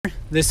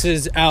This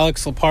is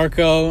Alex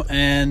Laparco,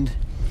 and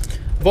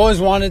I've always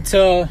wanted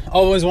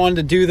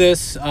to do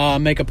this,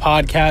 make a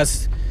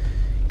podcast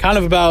kind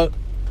of about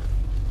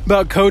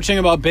coaching,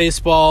 about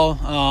baseball,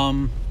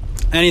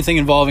 anything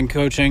involving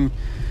coaching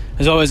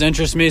has always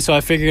interested me, so I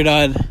figured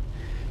I'd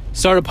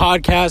start a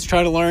podcast,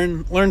 try to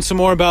learn some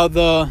more about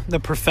the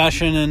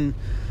profession and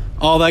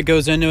all that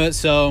goes into it.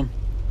 So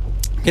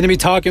I'm going to be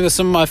talking with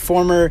some of my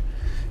former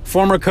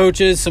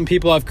coaches, some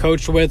people I've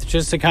coached with,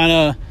 just to kind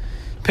of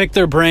pick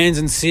their brains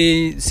and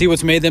see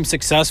what's made them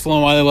successful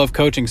and why they love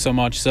coaching so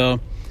much.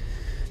 So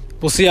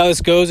we'll see how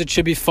this goes. It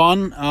should be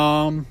fun,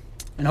 and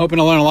hoping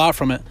to learn a lot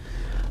from it.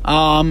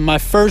 My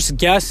first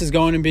guest is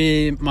going to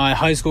be my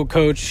high school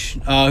coach,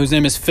 whose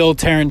name is Phil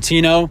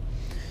Tarantino.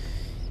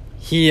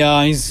 He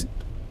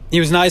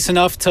was nice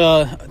enough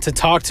to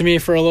talk to me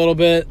for a little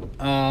bit.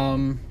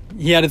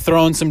 He had to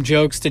throw in some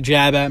jokes to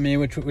jab at me,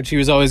 which he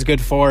was always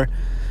good for.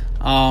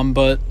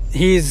 But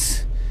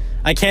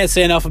I can't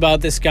say enough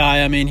about this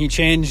guy. I mean, he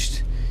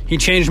changed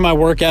my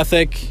work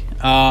ethic.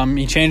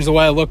 He changed the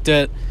way I looked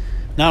at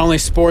not only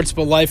sports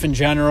but life in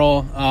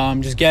general.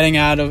 Just getting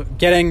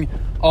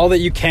all that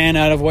you can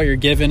out of what you're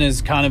given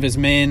is kind of his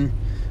main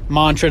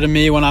mantra to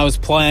me when I was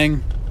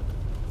playing.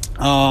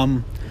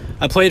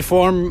 I played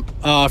for him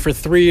for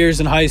 3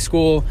 years in high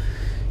school.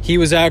 He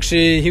was the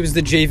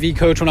JV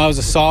coach when I was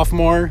a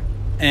sophomore,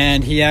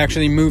 and he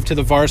actually moved to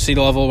the varsity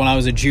level when I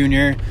was a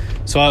junior.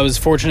 So I was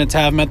fortunate to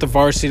have him at the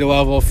varsity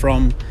level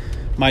from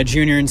my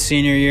junior and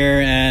senior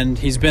year, and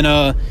he's been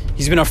a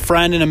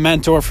friend and a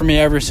mentor for me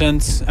ever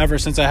since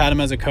I had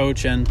him as a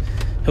coach, and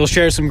he'll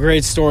share some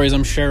great stories,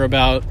 I'm sure,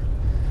 about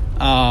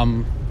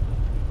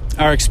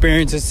our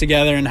experiences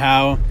together and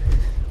how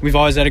we've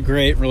always had a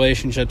great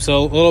relationship. So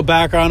a little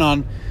background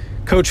on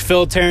Coach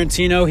Phil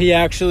Tarantino. He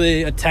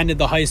actually attended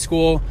the high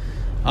school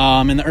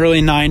in the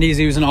early 90s.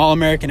 He was an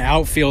All-American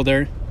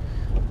outfielder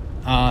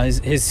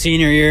his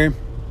senior year.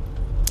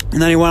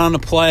 And then he went on to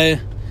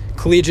play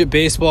collegiate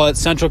baseball at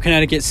Central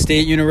Connecticut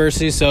State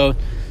University, so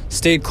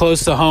stayed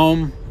close to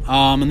home.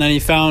 And then he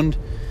found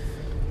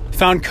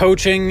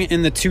coaching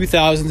in the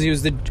 2000s. He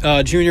was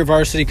the junior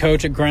varsity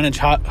coach at Greenwich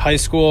High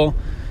School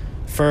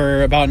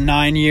for about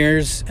 9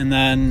 years, and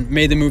then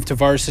made the move to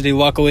varsity,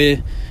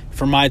 luckily,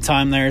 for my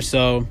time there.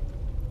 So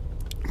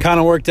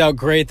kind of worked out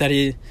great that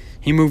he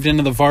moved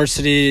into the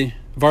varsity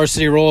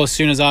role as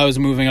soon as I was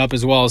moving up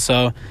as well.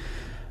 So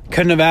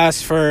couldn't have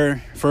asked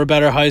for a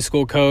better high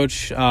school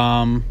coach.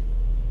 And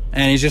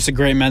he's just a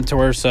great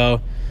mentor.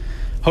 So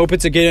hope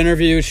it's a good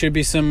interview. Should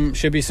be some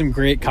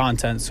great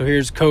content. So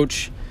here's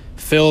Coach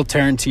Phil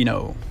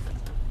Tarantino.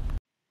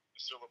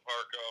 Mr.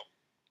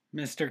 Laparco.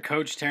 Mr.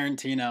 Coach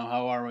Tarantino,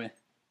 how are we?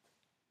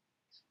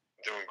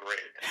 Doing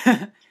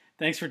great.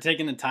 Thanks for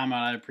taking the time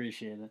out. I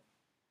appreciate it.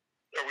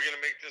 Are we going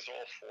to make this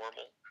all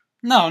formal?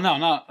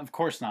 No, of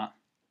course not.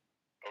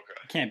 Okay.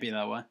 It can't be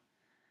that way.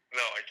 No,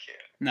 I can't.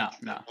 No. I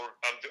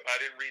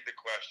didn't read the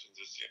questions.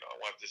 I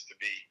want this to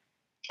be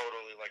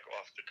totally like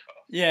off the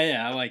cuff.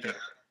 Yeah, I like it.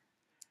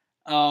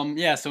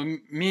 So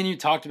me and you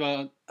talked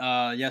about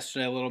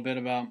yesterday a little bit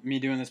about me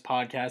doing this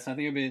podcast. I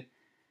think it'd be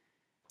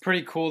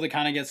pretty cool to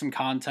kind of get some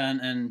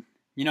content, and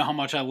you know how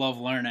much I love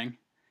learning.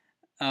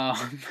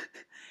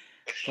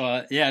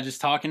 But yeah, just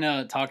talking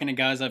to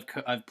guys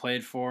I've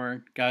played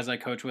for, guys I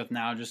coach with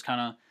now, just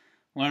kind of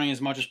learning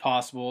as much as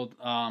possible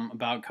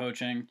about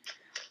coaching,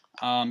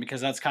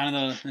 because that's kind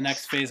of the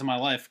next phase of my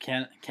life.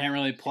 Can't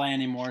really play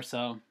anymore,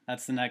 so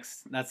that's the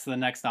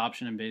next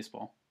option in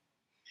baseball.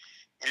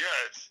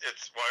 Yeah,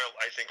 it's wild.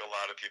 I think a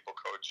lot of people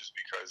coach just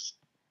because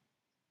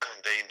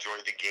they enjoy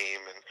the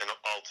game, and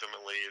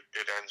ultimately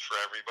it ends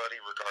for everybody,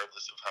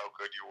 regardless of how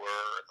good you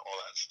were and all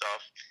that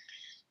stuff.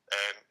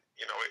 And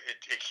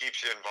it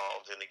keeps you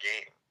involved in the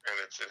game, and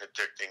it's an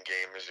addicting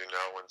game, as you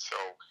know. And so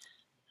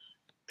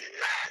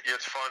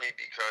it's funny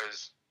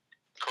because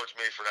Coach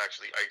Mayford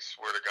actually, I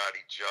swear to God,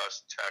 he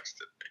just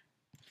texted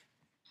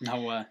me.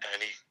 No way.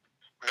 And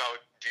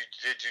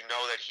did you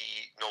know that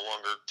he no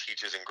longer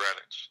teaches in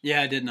Greenwich? Yeah,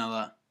 I did know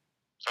that.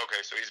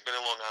 Okay, so he's been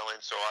in Long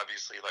Island, so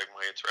obviously, like,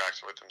 my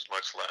interaction with him is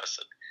much less.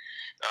 And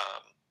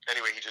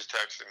anyway, he just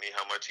texted me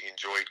how much he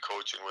enjoyed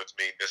coaching with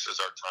me. This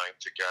is our time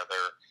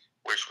together.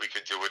 Wish we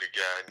could do it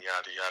again,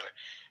 yada, yada.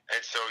 And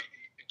so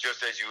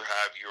just as you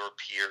have your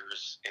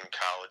peers in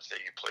college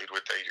that you played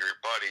with, that you're your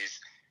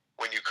buddies,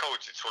 when you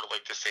coach, it's sort of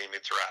like the same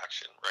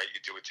interaction, right? You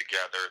do it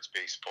together. It's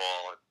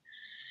baseball.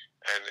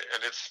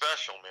 And it's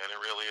special, man. It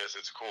really is.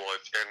 It's cool.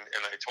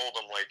 And I told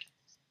him, like,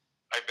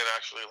 I've been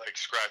actually, like,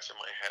 scratching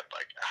my head,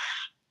 like,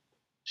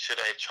 should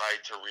I have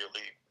tried to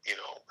really,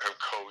 have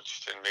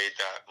coached and made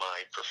that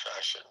my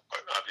profession?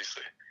 But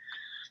obviously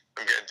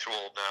I'm getting too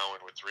old now,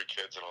 and with 3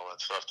 kids and all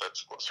that stuff,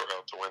 that's sort of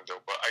out the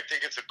window. But I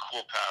think it's a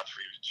cool path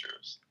for you to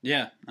choose.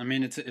 Yeah, I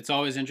mean, it's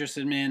always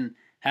interested me, and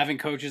having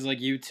coaches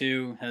like you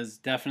two has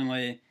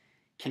definitely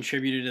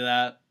contributed to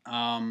that.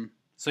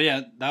 So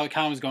yeah, that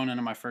kind of was going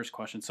into my first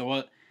question.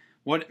 So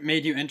what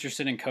made you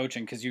interested in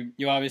coaching? Because you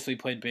obviously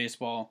played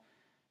baseball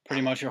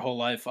pretty much your whole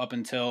life up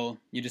until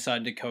you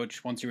decided to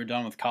coach once you were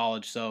done with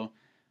college. So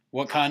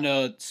what kind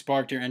of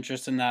sparked your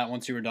interest in that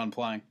once you were done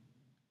playing?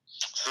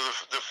 So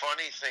the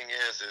funny thing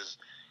is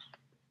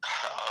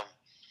um,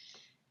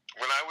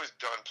 when I was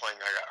done playing,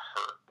 I got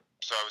hurt.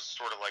 So I was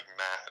sort of like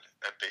mad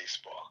at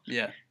baseball.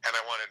 Yeah. And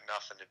I wanted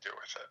nothing to do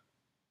with it.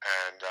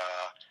 And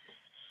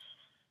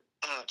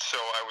so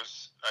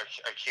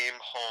I came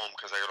home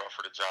because I got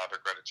offered a job at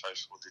Greenwich High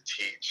School to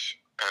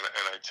teach. And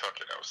I took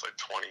it. I was like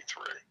 23,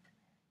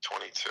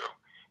 22.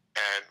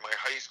 And my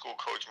high school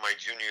coach, my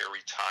junior year,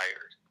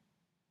 retired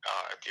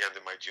at the end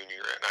of my junior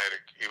year. And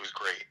he was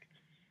great.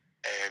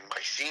 And my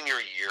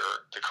senior year,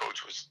 the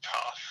coach was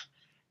tough.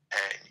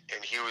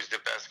 And he was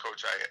the best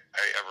coach I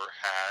ever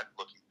had,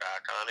 looking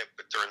back on it.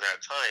 But during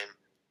that time,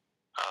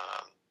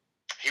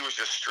 he was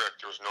just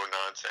strict. There was no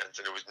nonsense,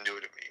 and it was new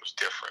to me. It was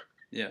different.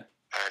 Yeah.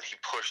 And he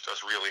pushed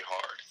us really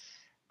hard.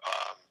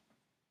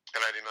 And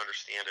I didn't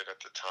understand it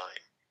at the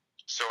time.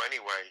 So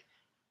anyway,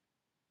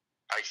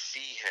 I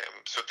see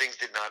him. So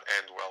things did not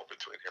end well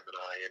between him and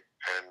I.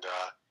 And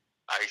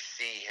I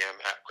see him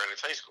at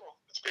Greenwich High School.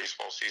 It's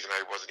baseball season.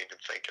 I wasn't even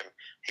thinking.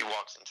 He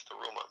walks into the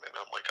room I'm in.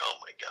 I'm like, oh,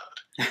 my God.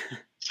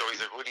 So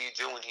he's like, what are you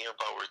doing here?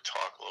 But we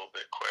talk a little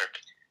bit quick.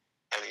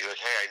 And he's like,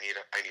 hey,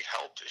 I need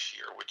help this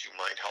year. Would you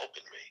mind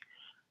helping me?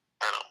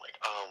 And I'm like,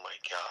 oh, my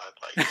God.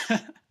 Like,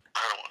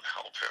 I don't want to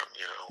help him,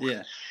 you know?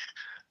 Yeah.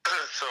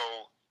 So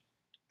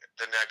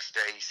the next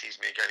day he sees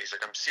me again. He's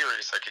like, I'm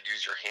serious. I could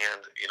use your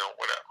hand, you know,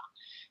 whatever.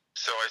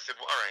 So I said,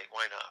 well, all right,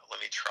 why not? Let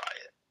me try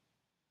it.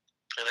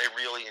 And I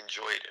really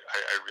enjoyed it.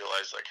 I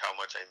realized like how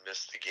much I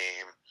missed the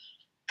game,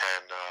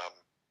 and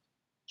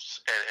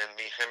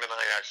him and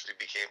I actually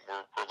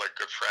we're like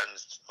good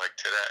friends like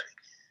today.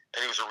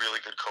 And he was a really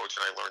good coach,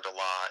 and I learned a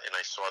lot, and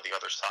I saw the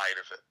other side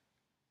of it,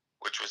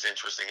 which was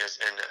interesting.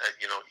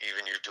 You know,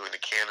 even you're doing the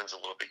cannons a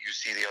little bit, you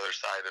see the other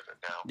side of it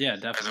now. Yeah,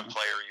 definitely. As a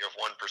player, you have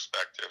one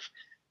perspective,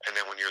 and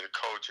then when you're the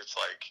coach, it's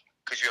like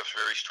because you have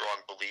very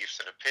strong beliefs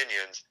and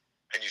opinions.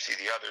 And you see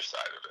the other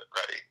side of it,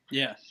 right?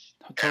 Yeah,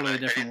 totally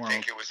different world. I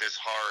didn't think it was as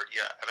hard,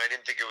 and I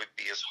didn't think it would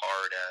be as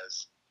hard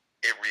as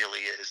it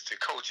really is to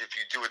coach if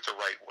you do it the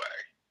right way.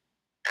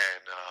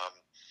 And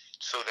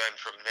so then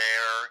from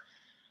there,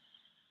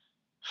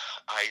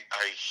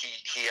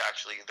 he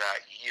actually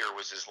that year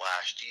was his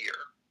last year.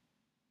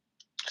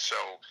 So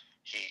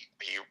he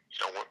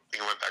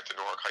went back to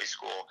Newark High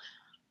School,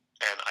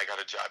 and I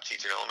got a job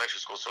teaching elementary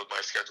school. So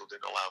my schedule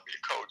didn't allow me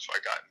to coach, so I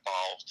got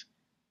involved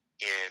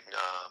in.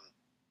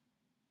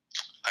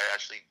 I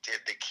actually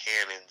did the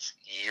cannons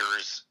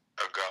years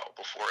ago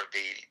before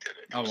Beatty did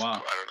it. Oh,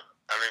 wow.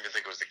 I don't even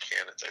think it was the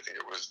cannons. I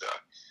think it was the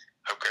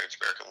Greenwich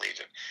American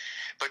Legion.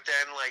 But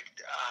then, like,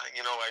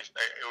 you know,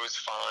 it was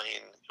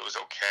fine. It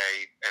was okay.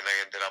 And I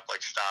ended up,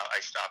 like,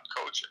 I stopped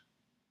coaching.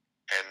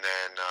 And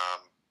then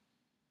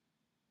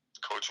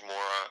Coach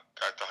Mora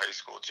got the high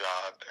school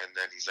job. And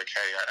then he's like,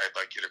 hey, I'd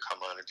like you to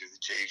come on and do the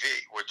JV,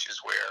 which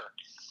is where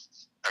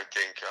I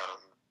think,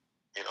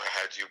 you know, I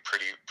had you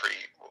pretty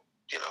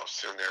you know,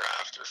 soon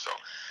thereafter. So,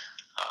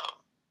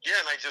 yeah,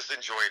 and I just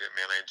enjoyed it,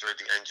 man. I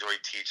enjoyed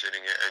teaching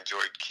it. I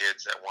enjoyed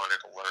kids that wanted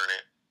to learn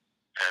it.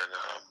 And,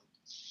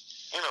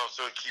 you know,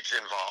 so it keeps you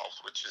involved,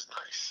 which is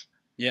nice.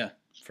 Yeah,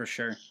 for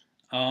sure.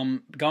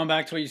 Going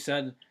back to what you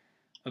said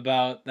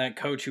about that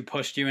coach who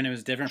pushed you and it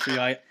was different for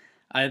you,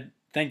 I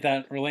think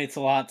that relates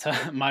a lot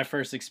to my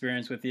first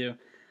experience with you.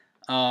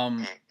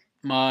 Not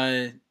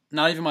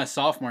even my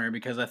sophomore year,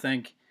 because I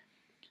think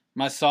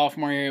my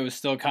sophomore year, it was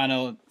still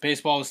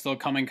baseball was still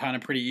coming kind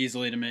of pretty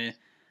easily to me.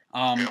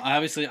 I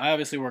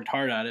obviously worked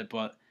hard at it,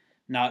 but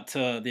not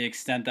to the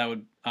extent that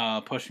would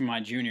push me my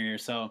junior year.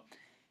 So,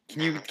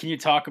 can you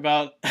talk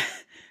about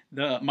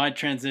my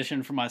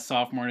transition from my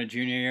sophomore to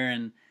junior year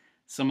and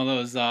some of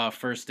those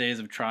first days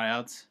of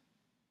tryouts?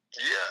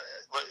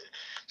 Yeah.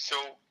 So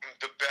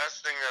the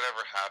best thing that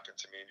ever happened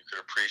to me, and you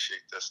could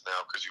appreciate this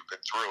now because you've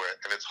been through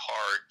it, and it's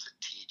hard to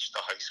teach the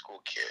high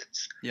school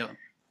kids. Yeah.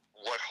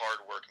 What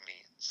hard work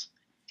means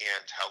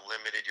and how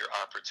limited your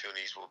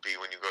opportunities will be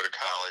when you go to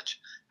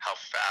college, how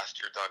fast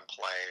you're done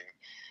playing.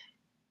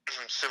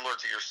 Similar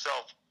to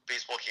yourself,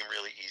 baseball came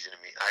really easy to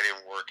me. I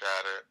didn't work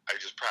at it. I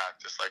just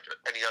practiced like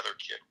any other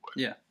kid would.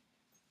 Yeah.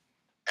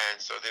 And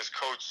so this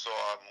coach saw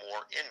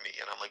more in me,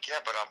 and I'm like,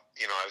 yeah, but I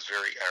was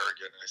very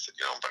arrogant. And I said,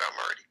 but I'm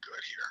already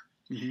good here.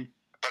 Mm-hmm.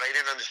 But I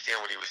didn't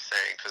understand what he was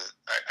saying because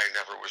I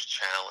never was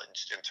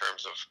challenged in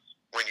terms of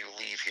when you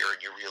leave here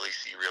and you really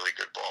see really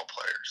good ball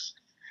players.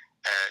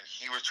 And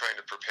he was trying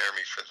to prepare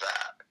me for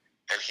that.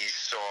 And he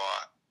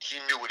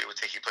knew what it would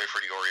take. He played for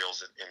the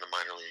Orioles in the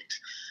minor leagues.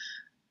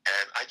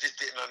 And I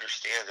just didn't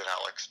understand it,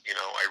 Alex.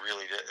 I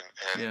really didn't.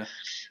 And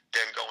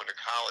then going to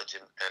college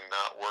and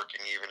not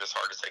working even as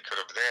hard as I could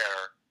have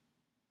there,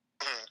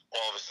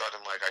 all of a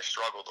sudden, like, I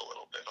struggled a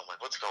little bit. I'm like,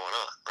 what's going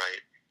on,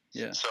 right?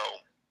 Yeah. So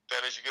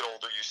then as you get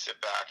older, you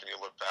sit back and you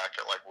look back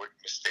at, like, what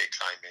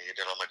mistakes I made.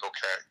 And I'm like,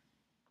 okay,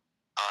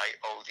 I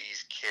owe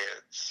these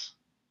kids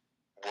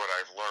what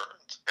I've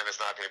learned, and it's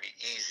not going to be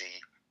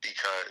easy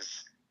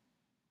because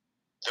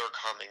they're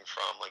coming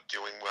from like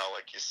doing well,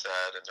 like you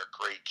said, and they're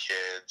great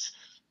kids,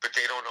 but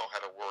they don't know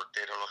how to work.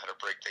 They don't know how to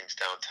break things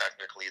down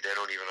technically. They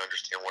don't even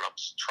understand what I'm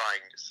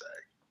trying to say,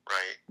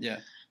 right?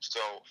 Yeah. So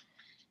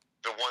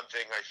the one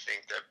thing I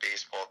think that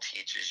baseball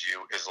teaches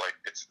you is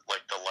it's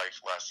like the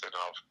life lesson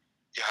of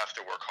you have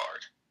to work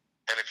hard.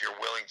 And if you're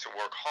willing to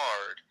work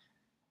hard,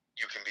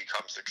 you can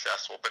become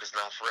successful, but it's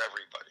not for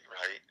everybody,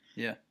 right?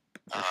 Yeah.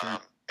 Sure.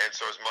 And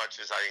so as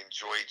much as I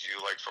enjoyed you,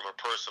 like from a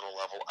personal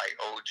level, I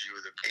owed you,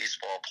 the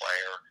baseball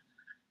player,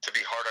 to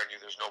be hard on you.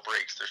 There's no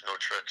breaks. There's no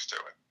tricks to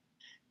it.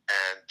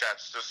 And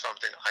that's just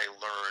something I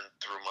learned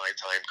through my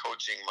time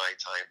coaching, my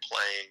time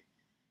playing.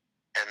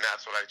 And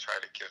that's what I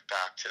try to give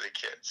back to the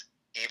kids.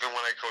 Even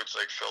when I coach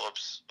like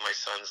Phillips, my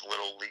son's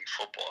little league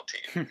football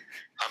team,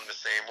 I'm the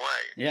same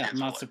way. Yeah, I'm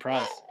not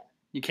surprised. Whoa.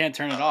 You can't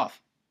turn it off.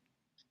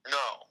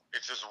 No,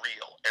 it's just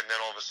real. And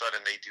then all of a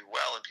sudden they do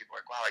well, and people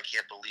are like, wow, I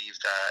can't believe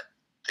that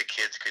the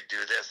kids could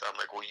do this. I'm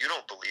like, well, you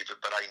don't believe it,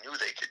 but I knew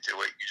they could do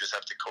it. You just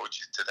have to coach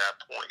it to that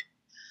point.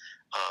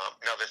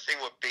 Now, the thing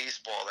with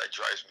baseball that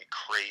drives me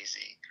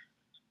crazy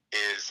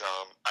is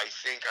I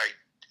think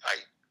I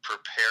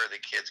prepare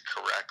the kids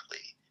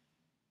correctly,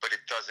 but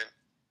it doesn't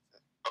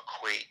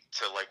equate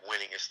to like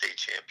winning a state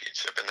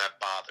championship, and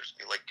that bothers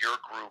me. Like your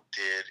group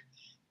did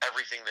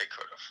everything they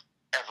could have,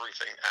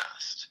 everything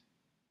asked,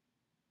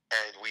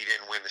 and we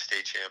didn't win the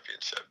state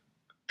championship.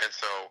 And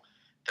so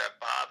that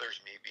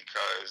bothers me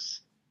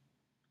because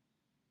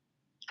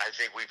I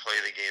think we play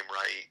the game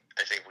right.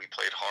 I think we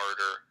played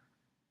harder,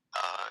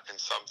 and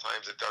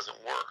sometimes it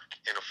doesn't work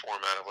in a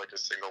format of like a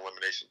single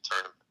elimination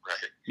tournament,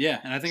 right?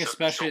 Yeah, and I think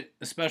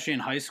especially in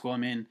high school, I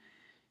mean,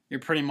 you're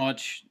pretty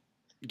much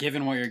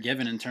given what you're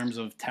given in terms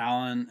of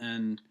talent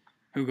and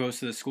who goes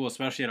to the school,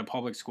 especially at a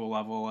public school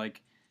level. Like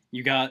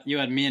you had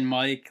me and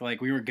Mike, like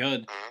we were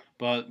good,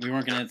 but we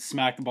weren't gonna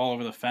smack the ball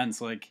over the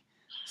fence like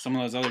some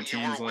of those other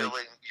teams. You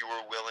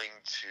were willing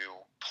to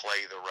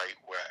play the right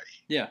way.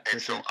 Yeah, and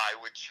so sure.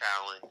 I would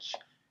challenge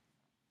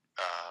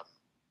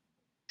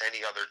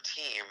any other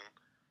team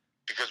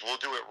because we'll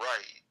do it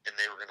right. And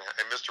they were gonna.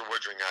 And Mr.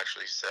 Woodring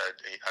actually said.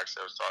 I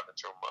was talking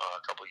to him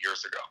a couple of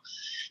years ago,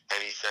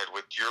 and he said,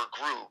 "With your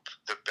group,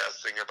 the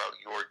best thing about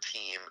your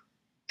team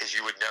is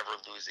you would never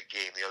lose a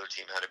game. The other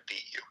team had to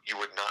beat you. You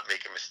would not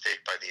make a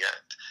mistake by the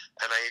end."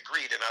 And I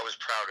agreed, and I was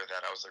proud of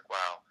that. I was like,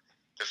 "Wow,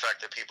 the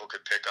fact that people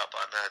could pick up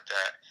on that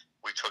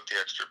we took the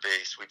extra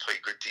base, we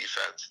played good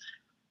defense.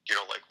 You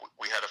know, like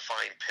we had a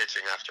fine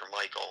pitching after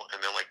Michael,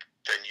 and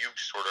then you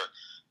sort of,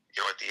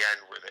 at the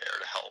end were there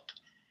to help.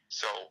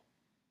 So."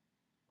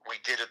 We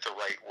did it the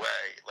right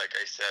way. Like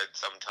I said,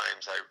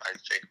 sometimes I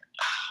think,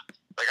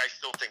 like I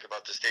still think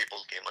about the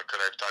Staples game. Like, could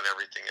I have done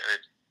everything?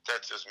 And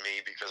that's just me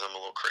because I'm a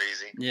little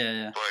crazy.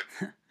 Yeah.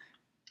 But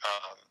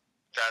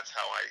that's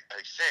how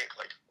I think.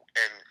 Like,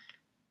 and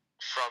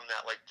from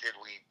that, like, did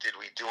we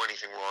do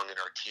anything wrong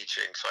in our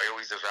teaching? So I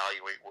always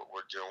evaluate what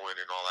we're doing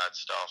and all that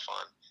stuff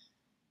on.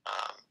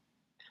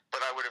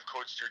 But I would have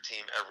coached your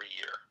team every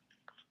year,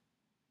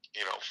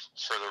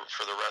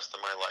 for the rest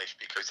of my life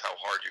because how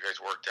hard you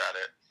guys worked at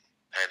it.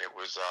 And it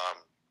was,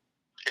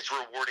 it's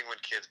rewarding when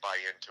kids buy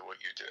into what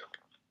you do.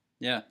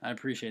 Yeah, I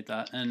appreciate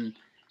that. And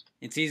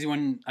it's easy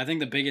I think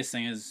the biggest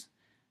thing is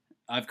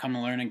I've come to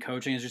learn in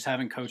coaching is just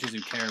having coaches who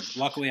care.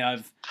 Luckily,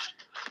 I've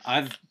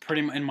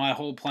pretty in my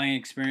whole playing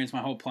experience, my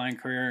whole playing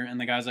career, and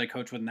the guys I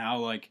coach with now,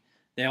 like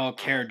they all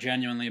care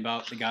genuinely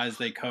about the guys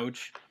they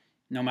coach,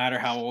 no matter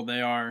how old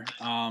they are.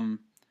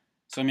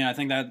 So I mean, I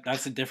think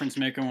that's a difference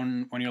maker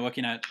when you're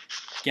looking at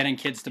getting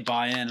kids to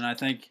buy in. And I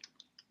think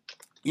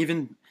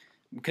even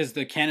because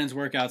the Cannons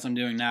workouts I'm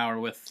doing now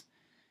are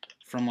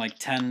from like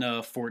 10 to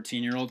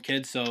 14-year-old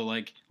kids. So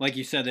like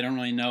you said, they don't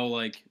really know,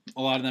 like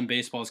a lot of them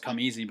baseballs come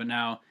easy, but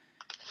now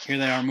here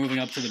they are moving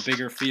up to the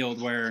bigger field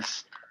where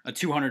a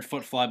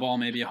 200-foot fly ball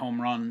may be a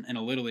home run in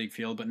a Little League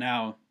field, but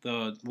now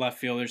the left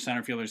fielders,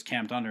 center fielders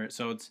camped under it.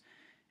 So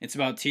it's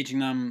about teaching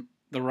them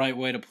the right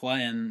way to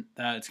play, and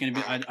that it's going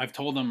to be, I've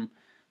told them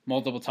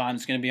multiple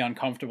times, it's going to be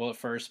uncomfortable at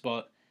first,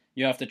 but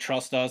you have to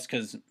trust us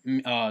because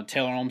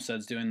Taylor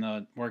Olmstead's doing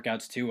the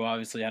workouts too.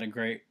 Obviously, had a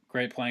great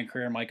playing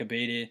career. Micah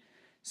Beatty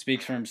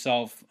speaks for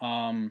himself.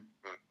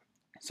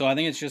 So I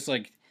think it's just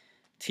like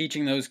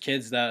teaching those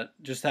kids that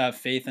just have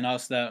faith in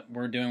us that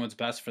we're doing what's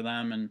best for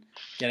them and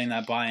getting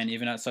that buy-in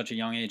even at such a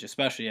young age,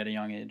 especially at a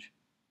young age.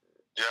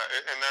 Yeah,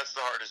 and that's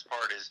the hardest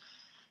part is,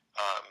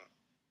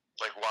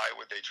 like, why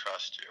would they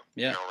trust you?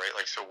 Yeah. Right?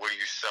 Like, so what do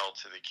you sell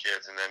to the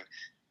kids? And then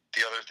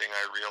the other thing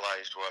I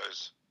realized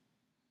was,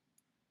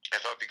 I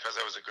thought because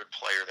I was a good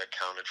player that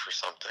counted for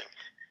something.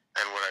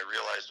 And what I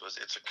realized was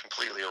it's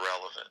completely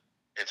irrelevant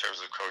in terms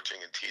of coaching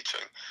and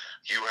teaching.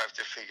 You have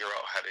to figure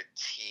out how to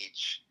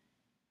teach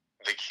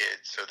the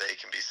kids so they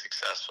can be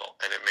successful.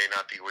 And it may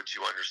not be what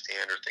you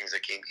understand or things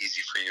that came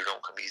easy for you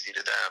don't come easy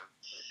to them.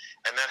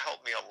 And that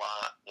helped me a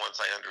lot once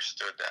I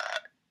understood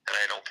that. And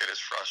I don't get as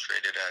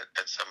frustrated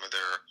at some of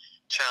their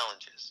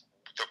challenges.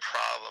 The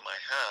problem I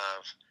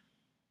have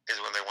is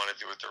when they want to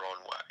do it their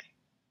own way.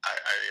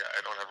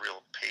 I don't have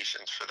real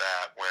patience for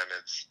that when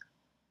it's,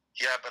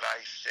 yeah, but I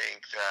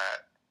think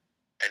that,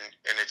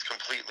 and it's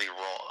completely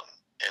wrong.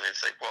 And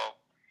it's like,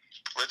 well,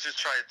 let's just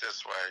try it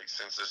this way,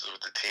 since this is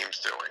what the team's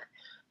doing,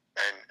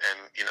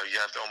 and you know, you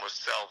have to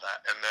almost sell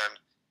that. And then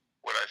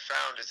what I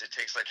found is it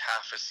takes like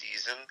half a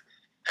season,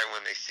 and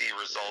when they see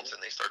results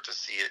and they start to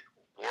see it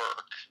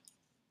work,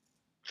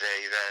 they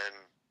then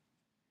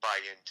buy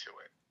into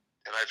it.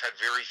 And I've had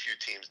very few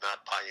teams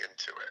not buy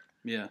into it.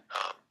 Yeah.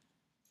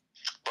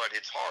 But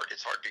it's hard.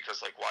 It's hard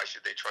because, like, why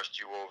should they trust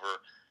you over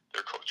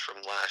their coach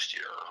from last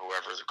year or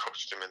whoever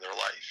coached them in their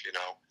life, you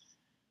know?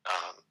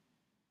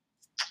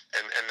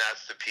 And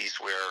that's the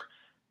piece where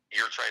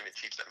you're trying to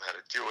teach them how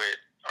to do it.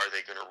 Are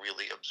they going to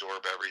really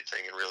absorb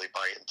everything and really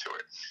buy into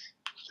it?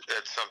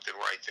 That's something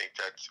where I think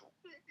that,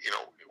 you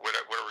know,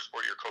 whatever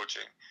sport you're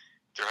coaching,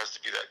 there has to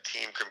be that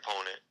team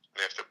component.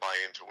 They have to buy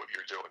into what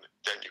you're doing.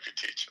 Then you can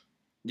teach them.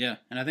 Yeah,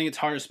 and I think it's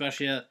hard,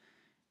 especially at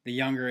the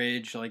younger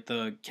age. Like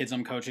the kids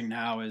I'm coaching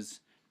now, is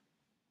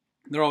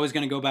they're always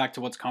going to go back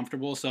to what's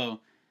comfortable.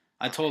 So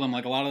I told them,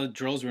 like, a lot of the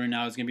drills we're in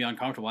now is going to be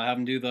uncomfortable. I have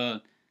them do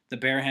the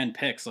bare hand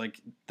picks. Like,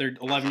 they're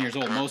 11 years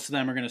old. Most of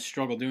them are going to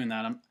struggle doing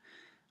that.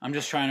 I'm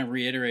just trying to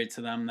reiterate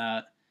to them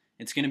that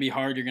it's going to be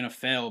hard. You're going to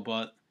fail,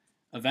 but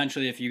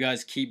eventually, if you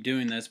guys keep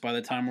doing this, by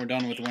the time we're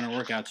done with the winter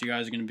workouts, you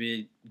guys are going to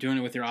be doing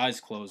it with your eyes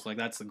closed. Like,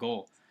 that's the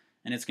goal.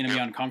 And it's going to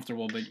be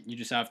uncomfortable, but you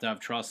just have to have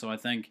trust. So I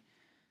think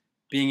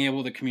being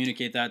able to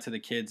communicate that to the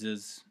kids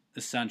is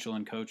essential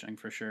in coaching,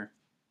 for sure.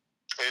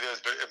 It is.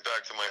 But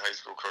back to my high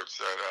school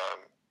coach,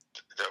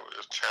 that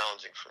was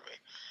challenging for me.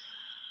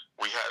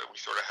 We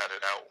sort of had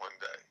it out one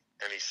day,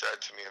 and he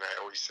said to me, and I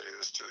always say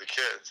this to the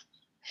kids,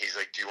 he's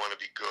like, do you want to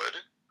be good,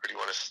 or do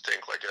you want to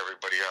stink like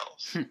everybody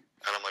else? And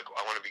I'm like,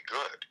 I want to be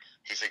good.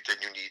 He's like,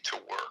 then you need to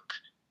work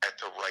at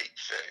the right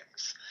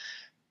things.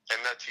 And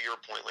that, to your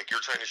point, like,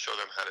 you're trying to show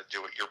them how to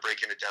do it. You're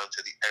breaking it down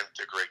to the nth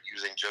degree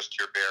using just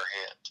your bare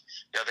hand.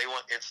 Now, they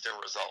want instant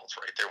results,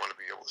 right? They want to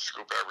be able to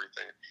scoop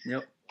everything.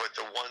 Yep. But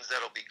the ones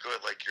that'll be good,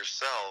 like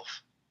yourself,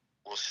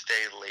 will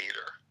stay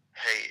later.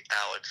 Hey,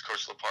 Alex,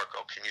 Coach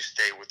Leparco, can you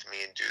stay with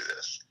me and do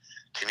this?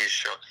 Can you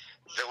show?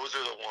 Those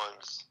are the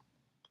ones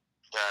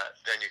that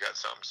then you got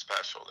something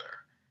special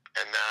there.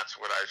 And that's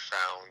what I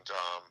found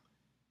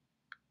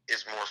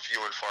is more few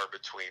and far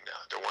between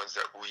now. The ones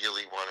that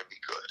really want to be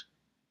good.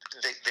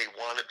 They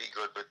want to be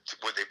good, but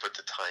would they put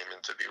the time in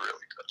to be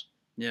really good?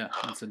 Yeah,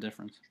 that's the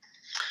difference.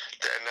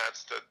 And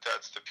that's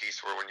the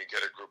piece where when you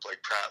get a group like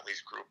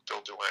Pratley's group,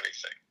 they'll do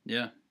anything.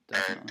 Yeah,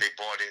 definitely. And they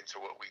bought into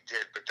what we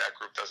did, but that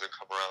group doesn't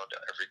come around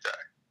every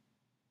day.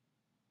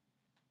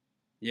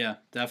 Yeah,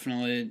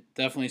 definitely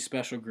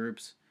special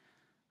groups.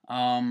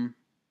 So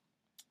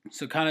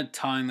kind of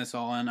tying this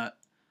all in,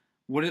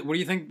 what do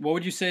you think? What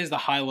would you say is the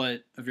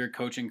highlight of your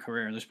coaching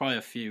career? There's probably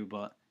a few,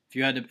 but if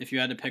you had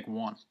to pick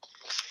one.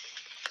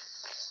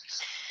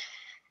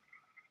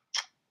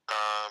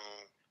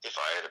 If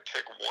I had to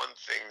pick one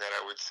thing that I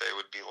would say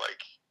would be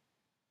like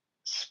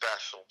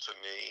special to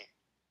me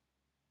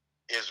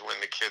is when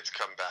the kids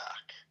come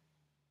back.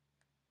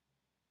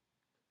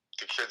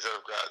 The kids that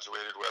have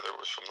graduated, whether it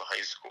was from the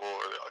high school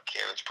or a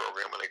Cannons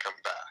program, when they come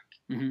back.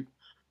 Mm-hmm.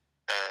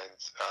 And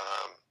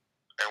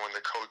when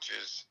the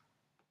coaches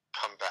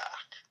come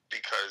back,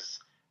 because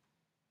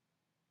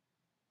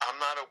I'm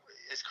not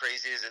as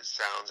crazy as it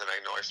sounds, and I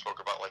know I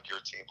spoke about like your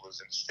team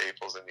losing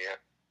Staples in the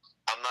end.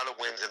 I'm not a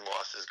wins and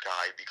losses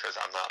guy because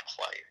I'm not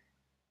playing.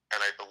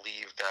 And I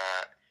believe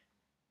that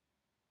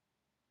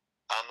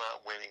I'm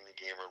not winning the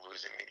game or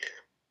losing the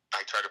game.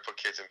 I try to put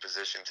kids in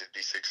position to be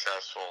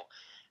successful.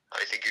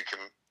 I think you can,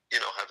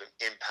 have an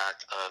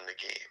impact on the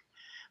game.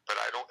 But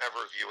I don't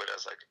ever view it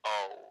as like,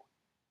 oh,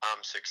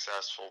 I'm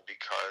successful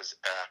because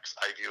X.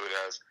 I view it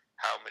as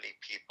how many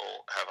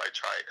people have I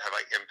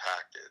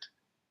impacted?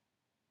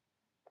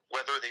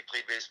 Whether they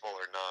played baseball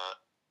or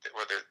not,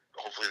 whether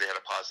hopefully they had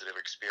a positive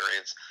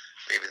experience,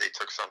 maybe they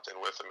took something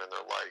with them in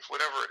their life,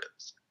 whatever it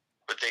is.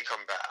 But they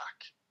come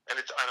back.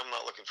 And I'm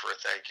not looking for a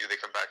thank you. They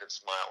come back and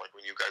smile, like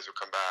when you guys would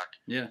come back,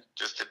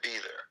 just to be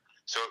there.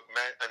 So it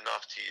meant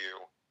enough to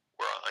you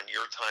where on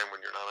your time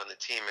when you're not on the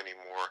team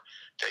anymore,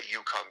 that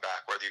you come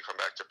back, whether you come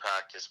back to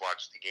practice,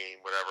 watch the game,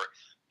 whatever,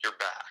 you're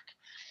back.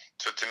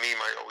 So to me,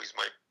 my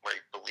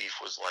belief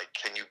was like,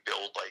 can you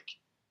build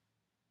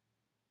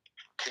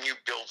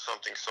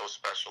something so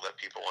special that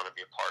people want to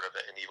be a part of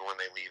it, and even when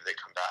they leave, they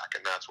come back.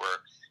 And that's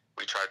where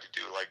we tried to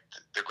do like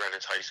the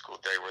Greenwich High School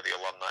Day, where the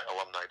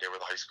alumni day,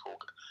 where the high school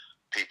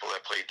people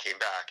that played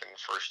came back. And the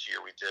first year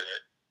we did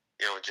it,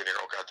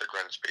 Gennaro got the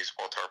Greenwich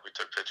baseball tarp. We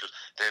took pictures.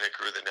 Then it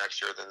grew the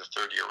next year. Then the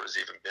third year was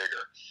even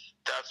bigger.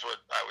 That's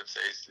what I would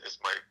say is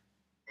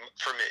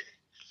for me,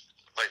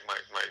 like my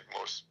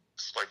most,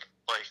 like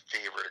my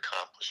favorite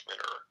accomplishment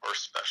or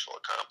special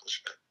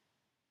accomplishment.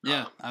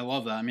 Yeah, I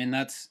love that. I mean,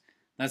 that's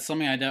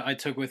something I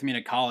took with me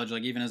to college.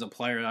 Like, even as a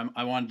player,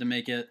 I wanted to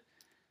make it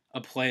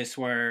a place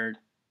where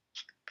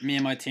me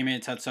and my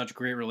teammates had such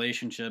great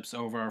relationships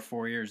over our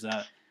 4 years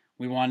that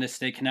we wanted to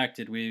stay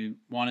connected. We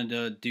wanted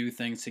to do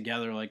things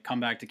together, like come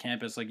back to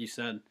campus, like you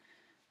said.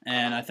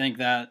 And I think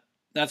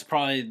that's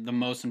probably the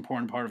most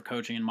important part of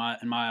coaching in my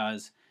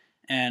eyes.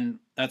 And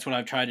that's what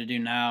I've tried to do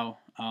now.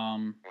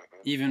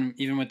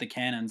 Even with the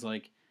Cannons,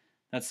 like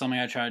that's something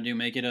I try to do.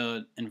 Make it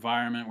a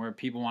environment where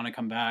people want to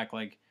come back.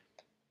 Like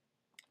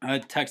I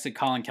texted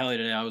Colin Kelly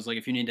today. I was like,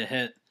 if you need to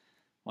hit,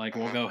 like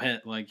we'll go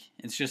hit. Like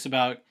it's just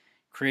about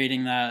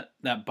creating that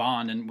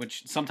bond, and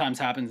which sometimes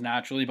happens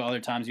naturally, but other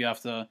times you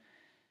have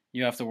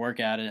to work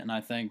at it. And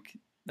I think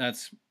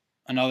that's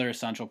another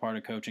essential part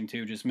of coaching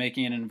too. Just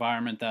making an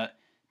environment that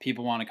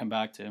people want to come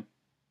back to.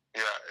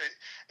 Yeah,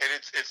 and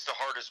it's the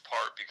hardest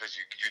part because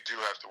you do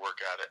have to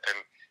work at it.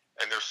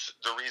 And there's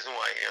the reason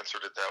why I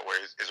answered it that way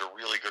is a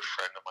really good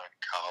friend of mine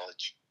in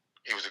college.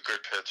 He was a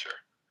good pitcher,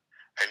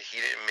 and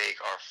he didn't make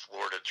our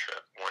Florida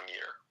trip one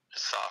year,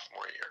 his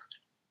sophomore year,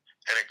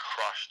 and it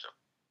crushed him.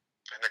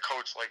 And the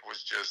coach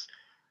was just,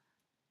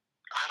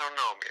 I don't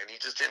know, man. He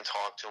just didn't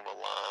talk to him a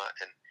lot,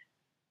 and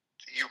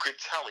you could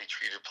tell he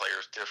treated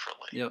players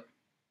differently. Yep.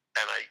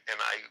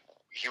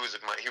 He was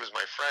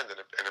my friend, and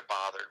it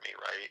bothered me,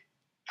 right?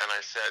 And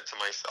I said to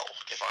myself,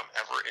 if I'm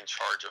ever in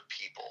charge of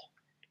people,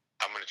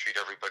 I'm going to treat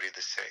everybody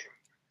the same.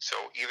 So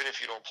even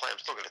if you don't play,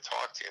 I'm still going to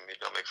talk to you. Maybe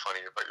I'll make fun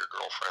of you about your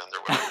girlfriend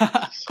or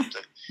whatever.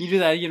 Something. You do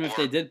that even if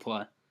they did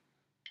play.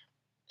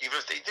 Even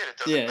if they did, it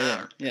doesn't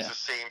matter. Yeah. It's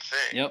the same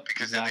thing. Yep,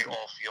 because exactly. then they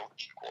all feel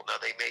equal. Now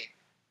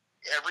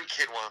every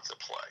kid wants to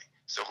play.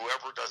 So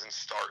whoever doesn't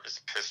start is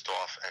pissed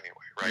off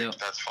anyway, right?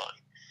 Yep. That's fine.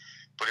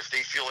 But if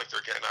they feel like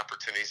they're getting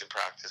opportunities in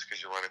practice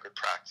because you're running good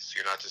practice,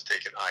 you're not just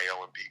taking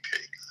IL and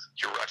BP.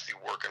 You're actually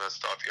working on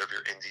stuff. You have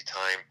your indie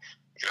time,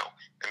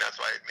 and that's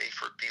why I made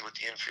for be with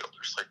the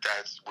infielders. Like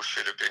that's what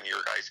should have been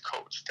your guy's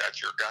coach.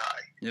 That's your guy.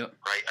 Yep.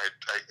 Right.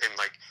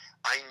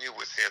 I knew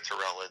with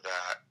Santarella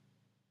that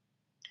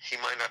he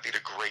might not be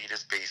the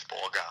greatest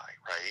baseball guy,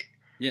 right?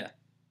 Yeah.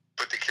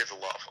 But the kids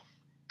love him,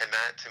 and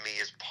that to me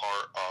is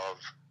part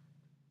of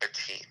a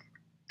team.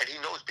 And he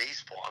knows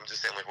baseball. I'm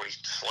just saying, when he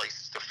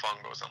slices the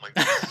fungos, I'm like,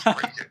 this is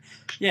great.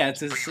 Yeah,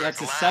 that's a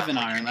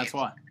 7-iron. That's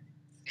why.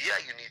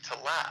 Yeah, you need to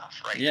laugh,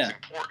 right? Yeah. It's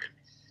important.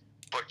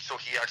 But so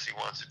he actually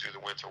wants to do the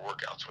winter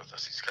workouts with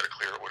us. He's got to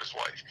clear it with his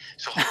wife.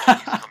 So he'll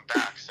always come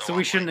back. So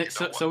we shouldn't.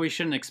 So we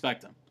shouldn't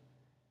expect him.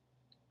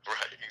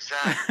 Right.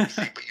 Exactly.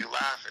 See, but you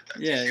laugh at that.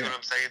 Yeah. You see what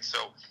I'm saying?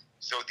 So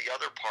the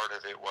other part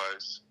of it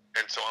was,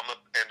 and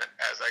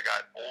as I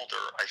got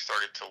older, I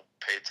started to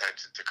pay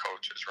attention to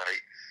coaches,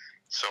 right?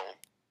 So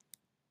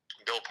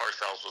Bill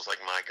Parcells was like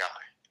my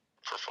guy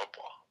for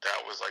football.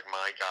 That was like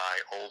my guy,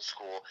 old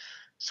school.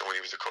 So when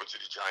he was a coach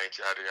of the Giants,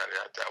 yada, yada,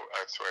 yada,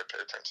 that's what I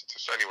paid attention to.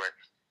 So anyway,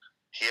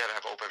 he had to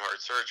have open heart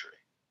surgery.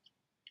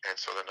 And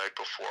so the night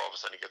before, all of a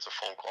sudden he gets a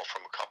phone call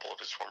from a couple of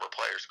his former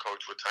players.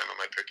 Coach, what time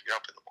am I picking you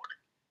up in the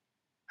morning?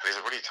 And he's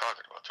like, what are you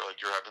talking about? They're like,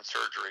 you're having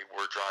surgery.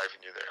 We're driving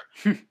you there.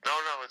 No,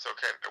 it's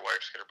okay. My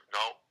wife's going to...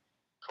 No,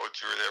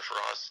 Coach, you were there for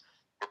us.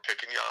 We're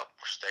picking you up.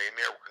 We're staying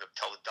there. We're going to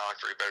tell the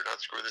doctor he better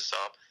not screw this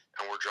up.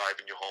 And we're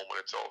driving you home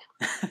when it's over.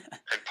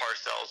 And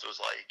Parcells was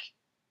like,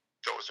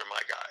 those are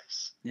my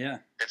guys.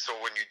 Yeah. And so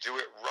when you do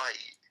it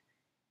right,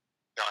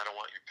 now I don't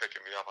want you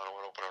picking me up. I don't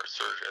want open heart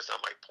surgery. That's not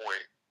my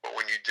point. But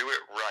when you do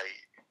it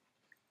right,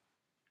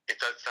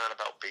 it's not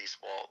about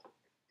baseball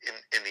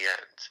in the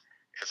end.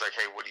 It's like,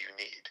 hey, what do you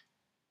need?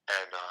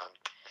 And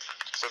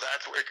so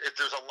that's where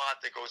there's a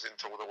lot that goes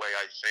into the way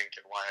I think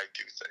and why I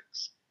do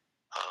things.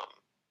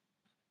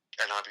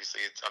 And obviously,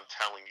 I'm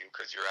telling you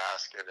because you're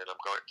asking, and I'm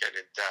going to get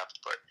in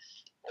depth. But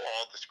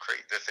all the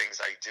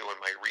things I do, and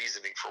my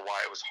reasoning for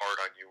why it was hard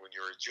on you when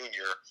you were a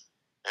junior,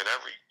 and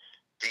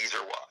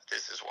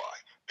this is why.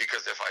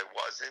 Because if I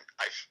wasn't,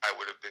 I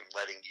would have been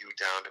letting you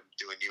down and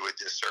doing you a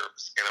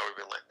disservice, and I would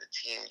have been letting the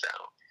team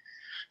down.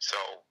 So,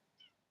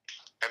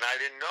 and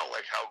I didn't know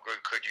how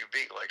good could you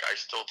be. I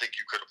still think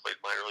you could have played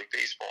minor league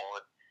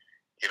baseball, and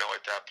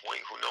at that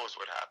point, who knows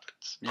what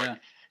happens? Yeah.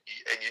 But,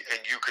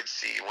 and you could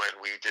see when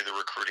we did the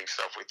recruiting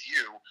stuff with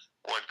you,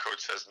 one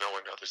coach says no,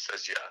 another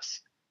says yes.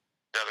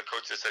 Now the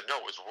coach that said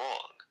no was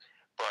wrong,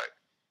 but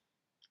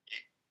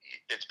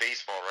it's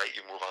baseball, right?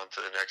 You move on to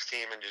the next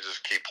team and you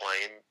just keep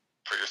playing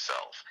for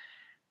yourself.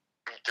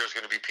 There's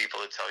going to be people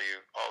that tell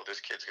you, oh,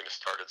 this kid's going to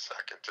start at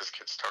second, this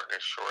kid's starting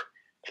at short,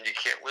 and you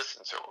can't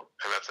listen to them.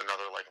 And that's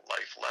another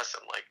life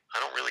lesson. I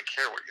don't really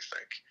care what you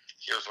think.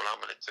 Here's what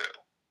I'm going to do.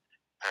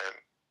 And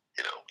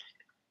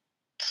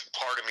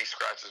part of me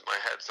scratches my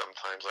head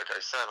sometimes. Like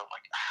I said, I'm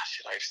like,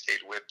 should I have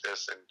stayed with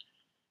this and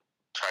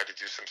tried to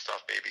do some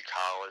stuff, maybe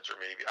college or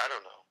maybe, I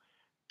don't know,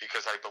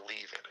 because I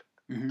believe in it.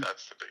 Mm-hmm.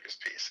 That's the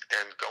biggest piece.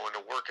 And going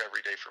to work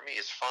every day for me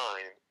is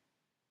fine,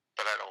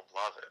 but I don't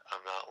love it.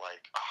 I'm not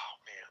like, oh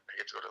man,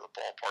 I get to go to the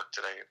ballpark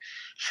today and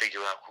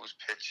figure out who's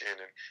pitching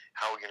and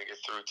how we're going to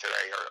get through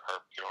today.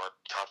 Our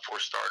top 4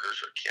 starters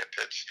or can't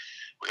pitch.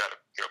 We got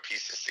to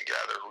piece this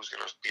together. Who's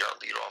going to be our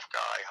leadoff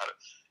guy? How to,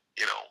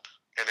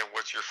 and then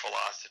what's your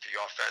philosophy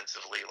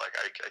offensively?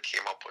 I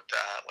came up with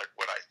that,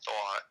 what I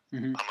thought.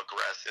 Mm-hmm. I'm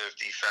aggressive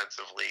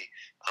defensively.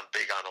 I'm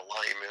big on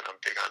alignment.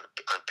 I'm big on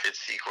pitch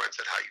sequence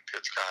and how you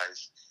pitch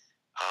guys.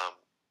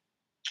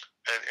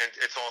 And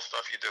it's all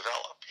stuff you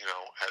develop,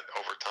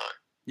 over time.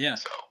 Yeah.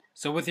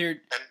 So with your,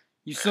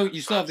 you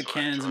still have the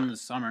cannons in the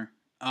summer.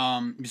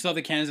 You still have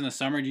the cannons in the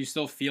summer. Do you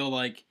still feel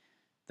like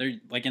they're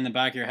in the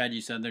back of your head?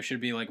 You said there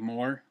should be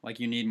more,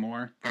 you need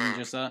more than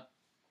just that.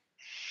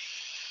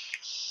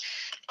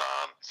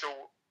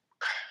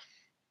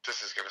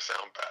 this is going to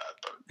sound bad,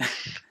 but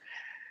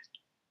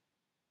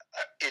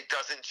it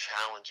doesn't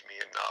challenge me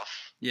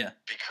enough. Yeah.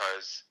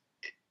 Because,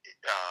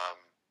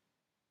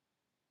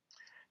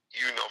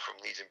 from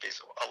Legion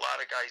baseball, a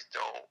lot of guys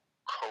don't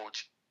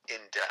coach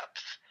in depth.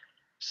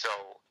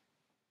 So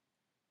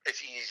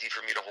it's easy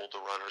for me to hold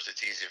the runners. It's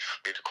easy for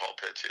me to call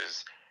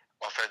pitches.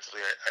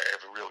 Offensively, I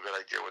have a real good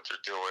idea what they're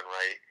doing,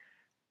 right?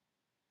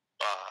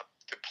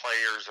 The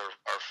players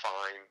are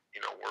fine.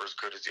 We're as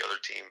good as the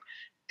other team.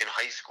 In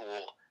high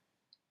school,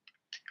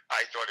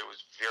 I thought it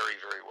was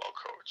very, very well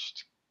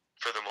coached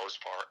for the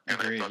most part. And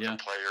Agreed, I thought the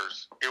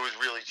players, it was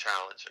really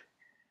challenging.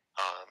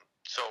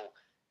 So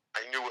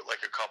I knew it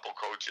like a couple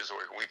coaches.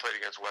 When we played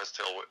against West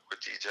Hill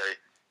with DJ,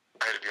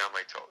 I had to be on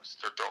my toes.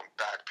 They're throwing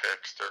back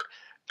picks. They're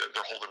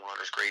holding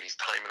runners great. He's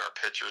timing our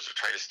pitchers. They're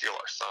trying to steal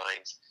our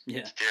signs.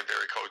 Yeah. Dan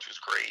Barry coach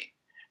was great.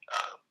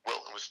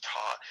 Wilton was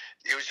taught.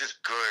 It was just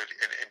good.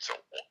 And so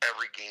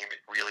every game,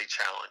 it really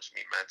challenged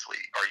me mentally.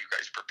 Are you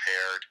guys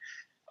prepared?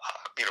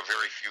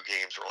 Very few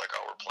games were like,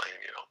 we're playing,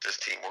 this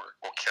team,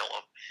 we'll kill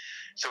them.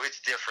 So it's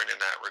different in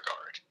that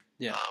regard.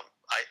 Yeah.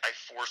 I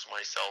force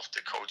myself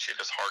to coach it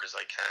as hard as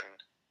I can,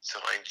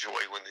 so I enjoy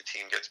when the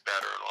team gets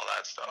better and all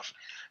that stuff.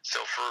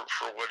 So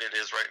for what it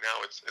is right now,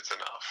 it's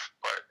enough.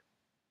 But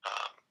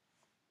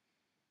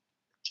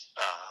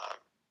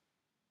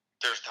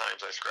there's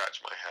times I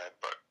scratch my head,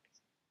 but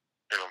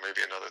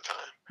maybe another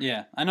time.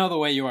 Yeah, I know the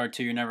way you are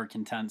too. You're never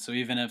content. So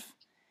even if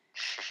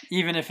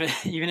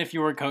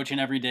you were coaching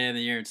every day of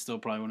the year, it still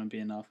probably wouldn't be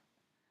enough.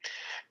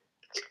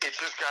 It's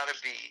just got to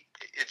be.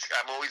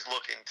 I'm always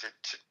looking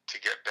to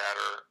get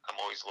better. I'm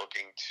always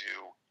looking to.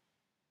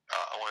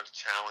 I want to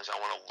challenge. I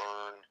want to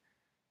learn.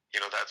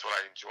 That's what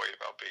I enjoy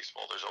about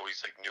baseball. There's always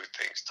like new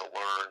things to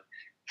learn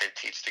and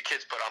teach the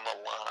kids. But I'm a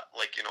lot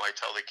I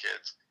tell the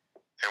kids,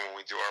 and when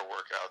we do our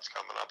workouts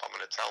coming up, I'm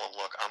going to tell them,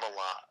 look, I'm a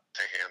lot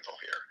to handle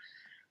here,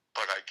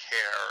 but I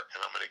care,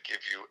 and I'm going to give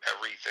you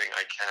everything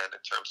I can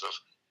in terms of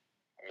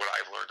what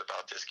I've learned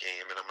about this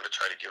game, and I'm going to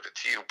try to give it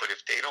to you. But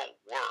if they don't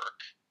work,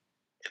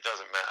 it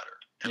doesn't matter.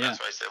 And that's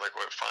why I say, like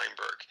with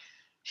Feinberg,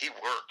 he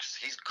works.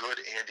 He's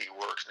good and he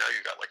works. Now you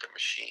got like a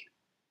machine.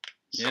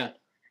 So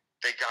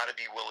they got to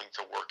be willing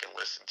to work and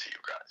listen to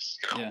you guys.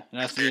 Yeah,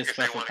 it has to be a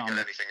special if they want to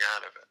get anything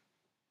out of it.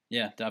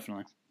 Yeah,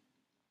 definitely.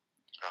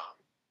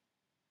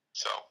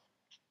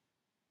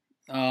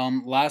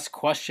 Last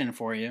question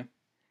for you.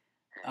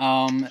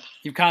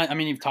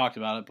 You've talked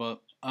about it,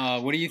 but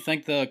what do you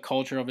think the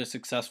culture of a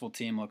successful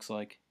team looks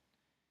like?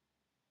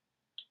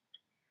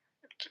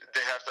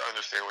 They have to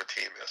understand what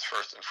team is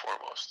first and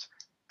foremost,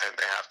 and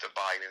they have to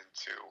buy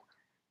into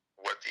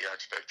what the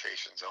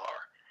expectations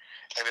are.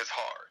 And it's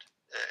hard,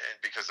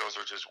 and because those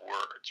are just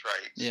words,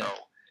 right? Yeah.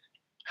 So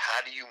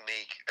how do you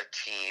make a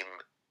team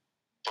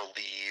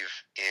believe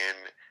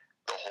in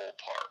the whole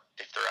part?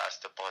 If they're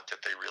asked to bunt,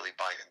 that they really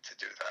buy in to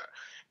do that.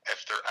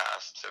 If they're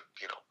asked to,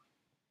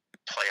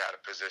 play out of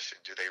position,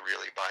 do they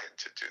really buy in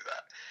to do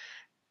that?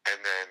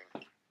 And then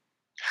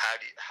how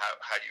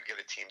do you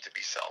get a team to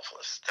be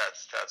selfless?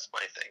 That's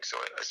my thing. So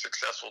a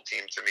successful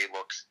team to me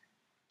looks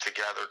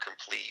together,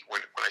 complete.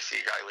 When I see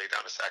a guy lay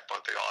down a sack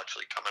bunt, they all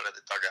actually come out of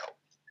the dugout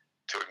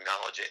to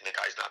acknowledge it, and the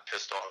guy's not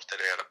pissed off that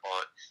they had a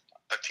bunt.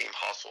 A team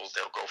hustles.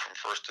 They'll go from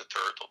first to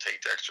third. They'll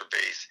take the extra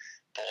base.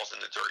 Balls in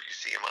the dirt. You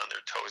see them on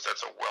their toes.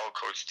 That's a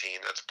well-coached team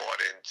that's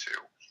bought into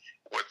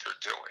what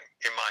they're doing,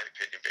 in my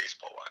opinion,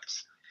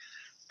 baseball-wise.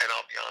 And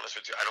I'll be honest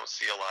with you, I don't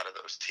see a lot of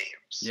those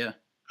teams. Yeah.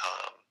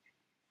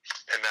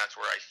 And that's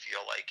where I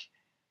feel like,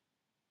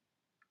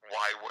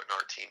 why wouldn't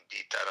our team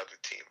beat that other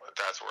team?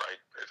 That's where I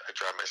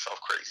drive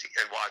myself crazy.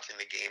 And watching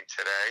the game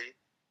today,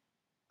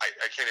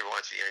 I can't even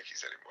watch the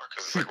Yankees anymore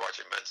because it's like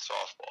watching men's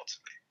softball to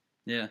me.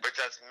 Yeah. But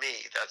that's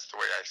me. That's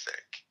the way I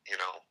think,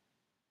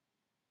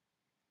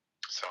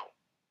 So.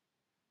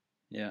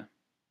 Yeah.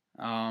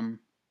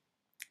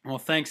 Well,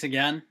 thanks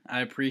again.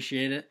 I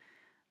appreciate it.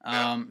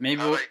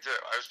 Maybe I was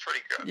pretty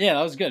good. Yeah,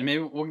 that was good.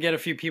 Maybe we'll get a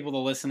few people to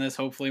listen to this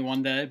hopefully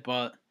one day.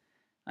 But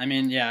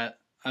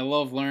I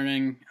love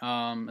learning,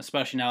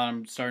 especially now that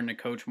I'm starting to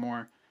coach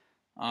more,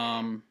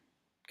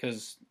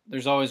 because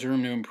there's always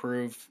room to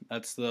improve.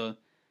 That's the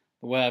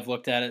way I've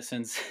looked at it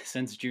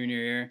since junior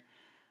year.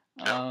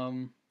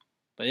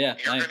 But yeah,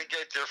 you're going to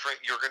get different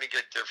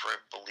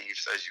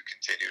beliefs as you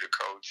continue to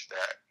coach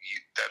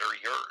that are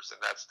yours,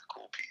 and that's the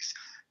cool piece.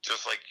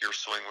 Just like your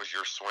swing was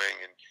your swing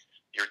and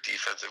your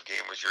defensive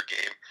game was your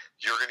game,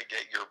 you're going to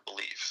get your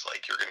beliefs.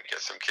 Like, you're going to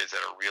get some kids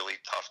that are really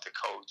tough to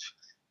coach.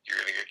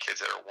 You're going to get kids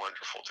that are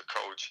wonderful to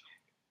coach.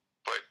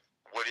 But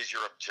what is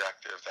your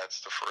objective? That's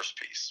the first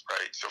piece,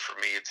 right? So for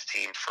me, it's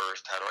team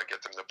first. How do I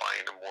get them to buy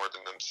into more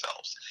than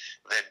themselves?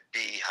 Then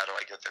B, how do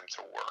I get them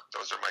to work?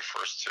 Those are my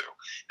first two.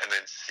 And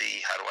then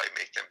C, how do I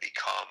make them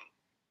become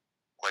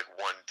like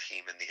one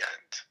team in the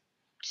end?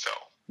 So.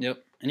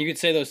 Yep. And you could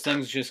say those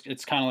things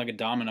it's kind of like a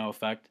domino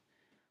effect.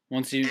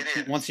 Once you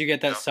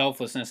get that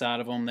selflessness out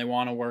of them, they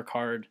want to work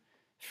hard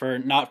for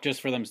not just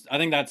for them. I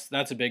think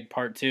that's a big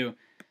part too.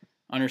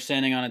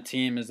 Understanding on a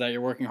team is that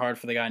you're working hard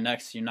for the guy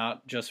next to you,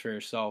 not just for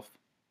yourself.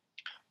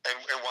 And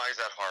why is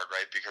that hard,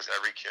 right? Because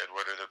every kid,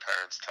 what do their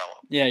parents tell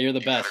them? Yeah, you're the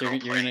You best. gotta You're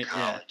go you're play gonna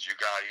in college. You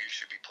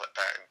should be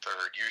batting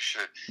third. You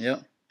should. Yep.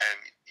 And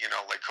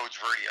like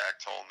Coach Verdiak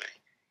told me,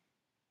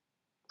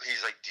 he's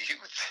like, do you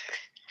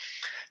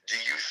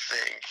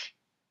think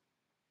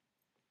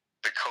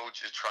the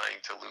coach is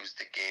trying to lose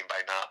the game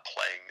by not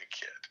playing the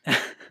kid?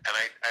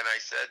 and I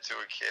said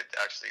to a kid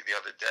actually the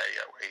other day,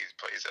 he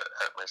plays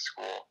at my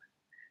school.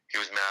 He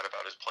was mad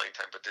about his playing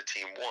time, but the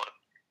team won.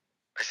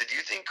 I said, do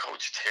you think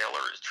Coach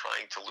Taylor is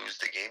trying to lose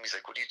the game? He's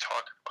like, what are you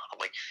talking about? I'm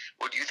like,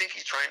 well, do you think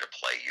he's trying to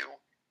play you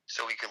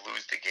so he could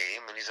lose the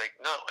game? And he's like,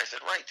 no. I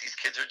said, right, these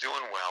kids are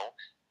doing well.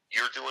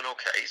 You're doing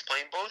okay. He's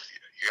playing both of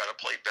you. You got to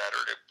play better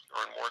to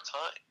earn more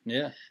time.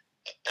 Yeah.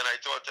 And I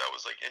thought that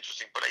was, like,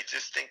 interesting. But I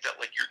just think that,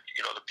 like,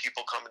 the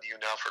people coming to you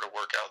now for the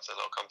workouts, and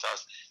they'll come to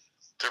us,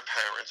 their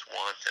parents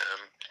want them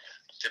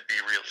to be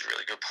really,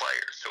 really good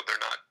players. So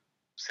they're not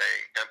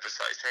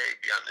emphasize, hey,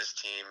 be on this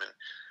team, and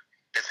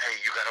it's, hey,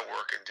 you got to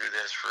work and do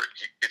this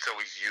it's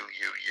always you,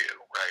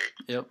 right?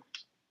 Yep.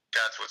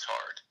 That's what's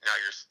hard. Now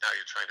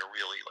you're trying to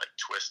really like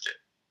twist it,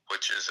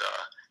 which is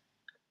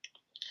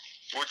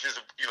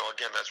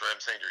again, that's what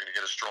I'm saying. You're going to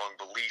get a strong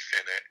belief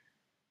in it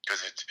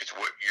because it's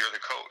what you're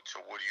the coach.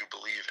 So what do you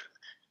believe in?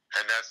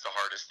 And that's the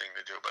hardest thing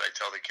to do. But I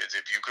tell the kids,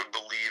 if you could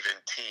believe in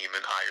team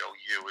and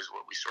IOU is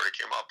what we sort of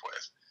came up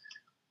with,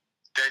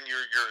 then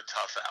you're a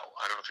tough out.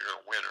 I don't know if you're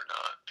going to win or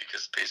not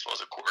because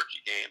baseball's a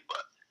quirky game,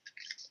 but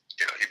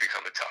you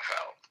become a tough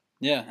out.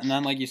 Yeah, and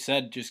then like you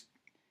said, just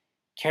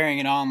carrying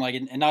it on, like,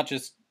 and not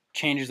just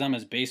changes them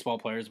as baseball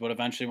players, but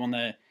eventually when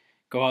they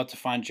go out to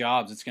find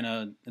jobs, it's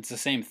the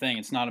same thing.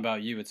 It's not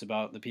about you; it's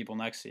about the people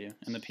next to you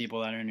and the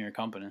people that are in your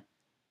company.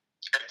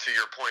 And to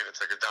your point, it's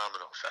like a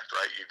domino effect,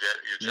 right? You get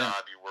your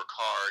job, you work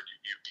hard,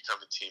 you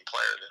become a team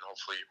player, then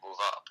hopefully you move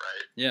up,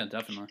 right? Yeah,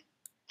 definitely.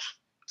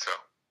 So.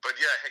 But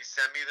yeah, hey,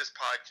 send me this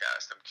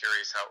podcast. I'm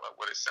curious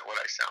what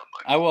I sound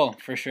like. I will,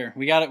 for sure.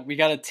 We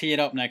gotta tee it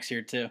up next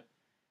year too.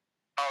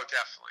 Oh,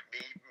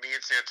 definitely. Me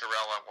and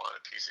Santarella want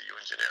a piece of you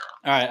and Gennaro.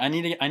 All right, I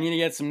need to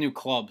get some new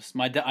clubs.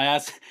 I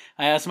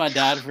asked my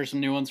dad for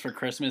some new ones for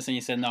Christmas, and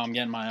he said no, I'm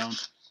getting my own.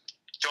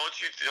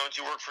 Don't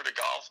you work for the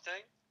golf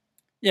thing?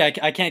 Yeah,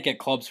 I can't get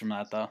clubs from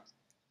that though.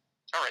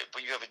 All right,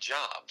 but you have a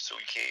job, so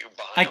you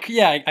buy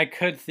them. I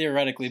could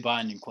theoretically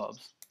buy new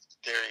clubs.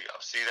 There you go.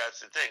 See, that's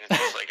the thing. It's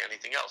just like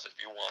anything else. If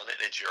you want it,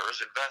 it's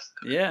yours. Invest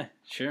in it. Yeah,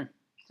 sure.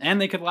 And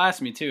they could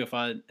last me too if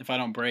I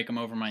don't break them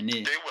over my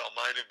knee. They will.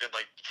 Mine have been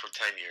like for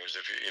 10 years.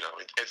 If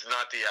it's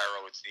not the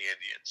arrow, it's the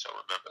Indian. So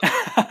remember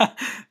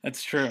that.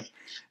 That's true.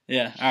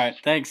 Yeah. All right.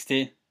 Thanks,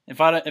 T. If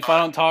I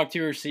don't talk to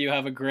you or see you,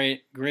 have a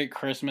great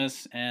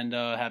Christmas and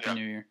Happy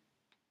New Year.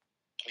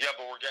 Yeah,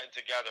 but we're getting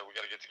together. We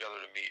got to get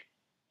together to meet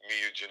me,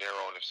 you,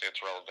 Gennaro, and if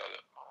Santarella does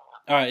it.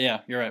 All right.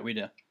 Yeah, you're right. We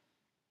do.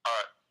 All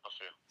right. I'll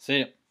see you. See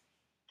you.